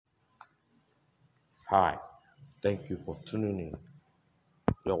Hi, thank you for tuning in.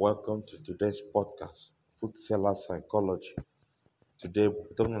 You're welcome to today's podcast, Food Seller Psychology. Today,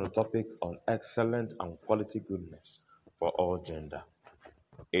 we're talking on a topic on excellent and quality goodness for all gender.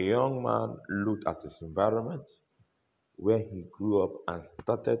 A young man looked at his environment where he grew up and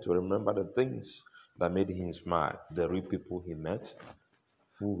started to remember the things that made him smile, the real people he met,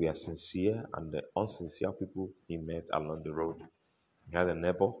 who were sincere, and the unsincere people he met along the road. He had a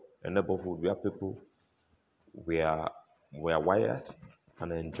neighborhood where people were were wired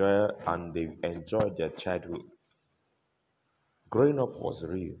and they enjoyed their childhood. Growing up was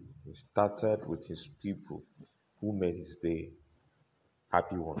real. He started with his people who made his day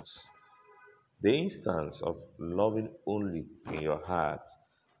happy ones. The instance of loving only in your heart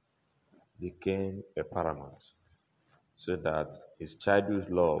became a paramount, so that his childhood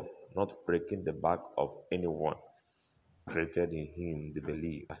love, not breaking the back of anyone, created in him the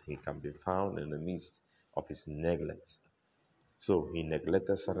belief that he can be found in the midst of his neglect. So he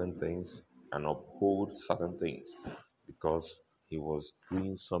neglected certain things and uphold certain things because he was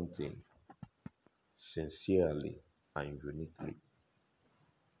doing something sincerely and uniquely.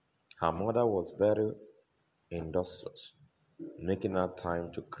 Her mother was very industrious, making her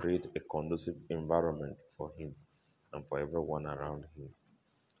time to create a conducive environment for him and for everyone around him,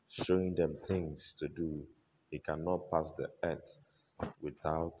 showing them things to do. He cannot pass the earth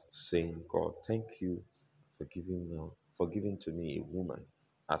without saying, God, thank you for giving to me a woman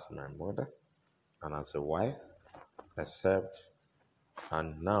as my mother and as a wife, accept,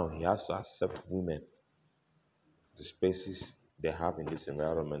 and now he has to accept women. The spaces they have in this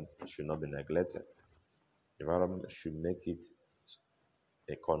environment should not be neglected. The environment should make it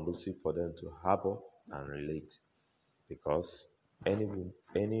a conducive for them to harbor and relate because any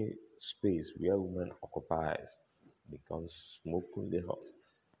any space where women occupies becomes smokingly hot.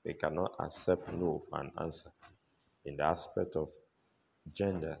 They cannot accept no for an answer in the aspect of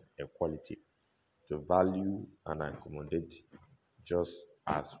gender equality to value and accommodate just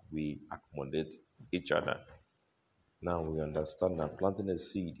as we accommodate each other. Now we understand that planting a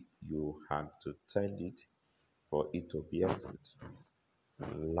seed, you have to tend it for it to bear fruit.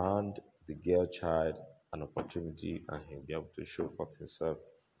 Land the girl child an opportunity and he'll be able to show forth himself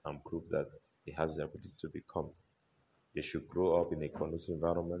and prove that he has the ability to become. They should grow up in a conducive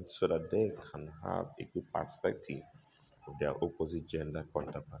environment so that they can have a good perspective of their opposite gender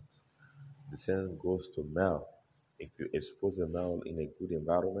counterparts. The same goes to male. If you expose a male in a good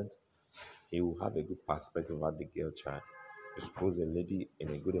environment, he will have a good perspective about the girl child. Expose a lady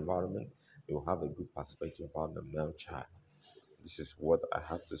in a good environment, he will have a good perspective about the male child. This is what I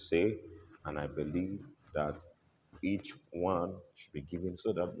have to say, and I believe that each one should be given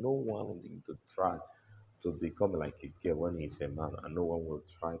so that no one will need to try to become like a girl when he's a man, and no one will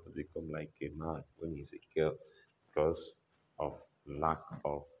try to become like a man when he's a girl because of lack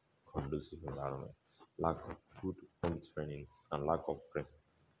of conducive environment, lack of good home training, and lack of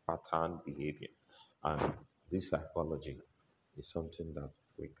pattern behavior. And this psychology is something that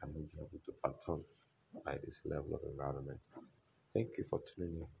we cannot be able to pattern by this level of environment. Thank you for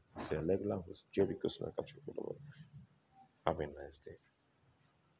tuning in. It's a regular host, Jerry Kusnaka. Have a nice day.